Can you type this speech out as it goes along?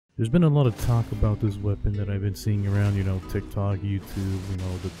There's been a lot of talk about this weapon that I've been seeing around, you know, TikTok, YouTube, you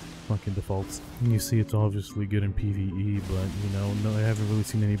know, the fucking defaults. And you see it's obviously good in PvE, but, you know, no, I haven't really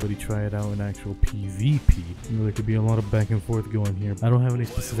seen anybody try it out in actual PvP. You know, there could be a lot of back and forth going here. I don't have any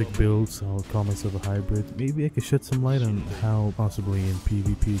specific builds, so I'll call myself a hybrid. Maybe I could shed some light on how possibly in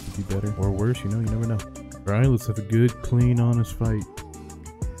PvP it could be better. Or worse, you know, you never know. Alright, let's have a good, clean, honest fight.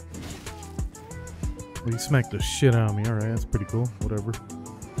 Well, he smacked the shit out of me. Alright, that's pretty cool. Whatever.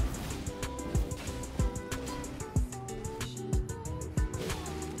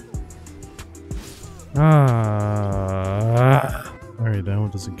 Alright, that one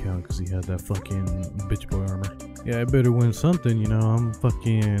doesn't count because he had that fucking bitch boy armor. Yeah, I better win something, you know. I'm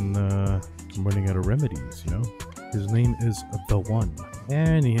fucking, I'm running out of remedies, you know. His name is The One.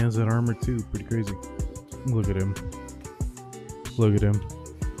 And he has that armor too. Pretty crazy. Look at him. Look at him.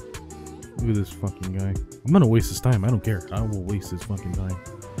 Look at this fucking guy. I'm gonna waste his time. I don't care. I will waste his fucking time.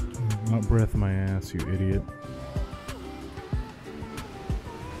 Not breath in my ass, you idiot.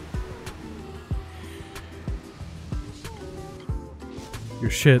 You're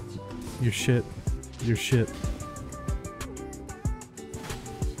shit. You're shit. You're shit.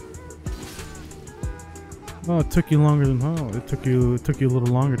 Oh, it took you longer than it took you a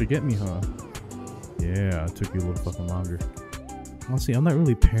little longer to get me, huh? Yeah, it took you a little fucking longer. Honestly, I'm not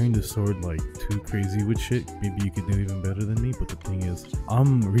really pairing the sword like too crazy with shit. Maybe you could do even better than me, but the thing is,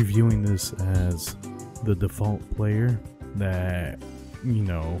 I'm reviewing this as the default player that, you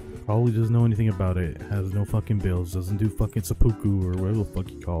know, probably doesn't know anything about it, has no fucking builds, doesn't do fucking seppuku or whatever the fuck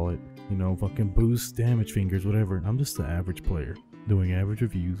you call it, you know, fucking boost, damage fingers, whatever. I'm just the average player, doing average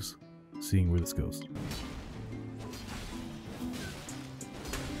reviews, seeing where this goes.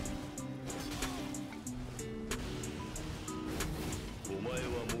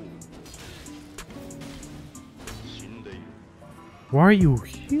 Why are you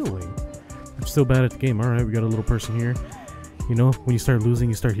healing? I'm still bad at the game. Alright, we got a little person here. You know, when you start losing,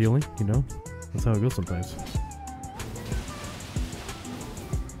 you start healing, you know? That's how it goes sometimes.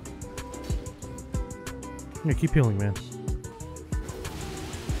 Yeah, keep healing, man.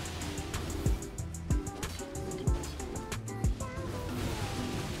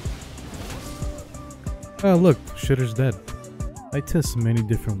 Oh, look, shitter's dead. I test many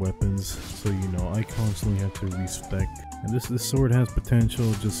different weapons, so you know, I constantly have to respec. And this sword has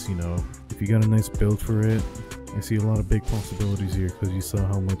potential, just, you know, if you got a nice build for it. I see a lot of big possibilities here because you saw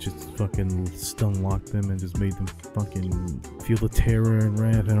how much it fucking stun locked them and just made them fucking feel the terror and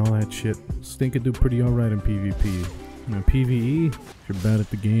wrath and all that shit. So they could do pretty alright in PvP. Now PvE, if you're bad at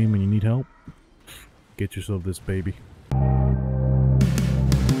the game and you need help, get yourself this baby.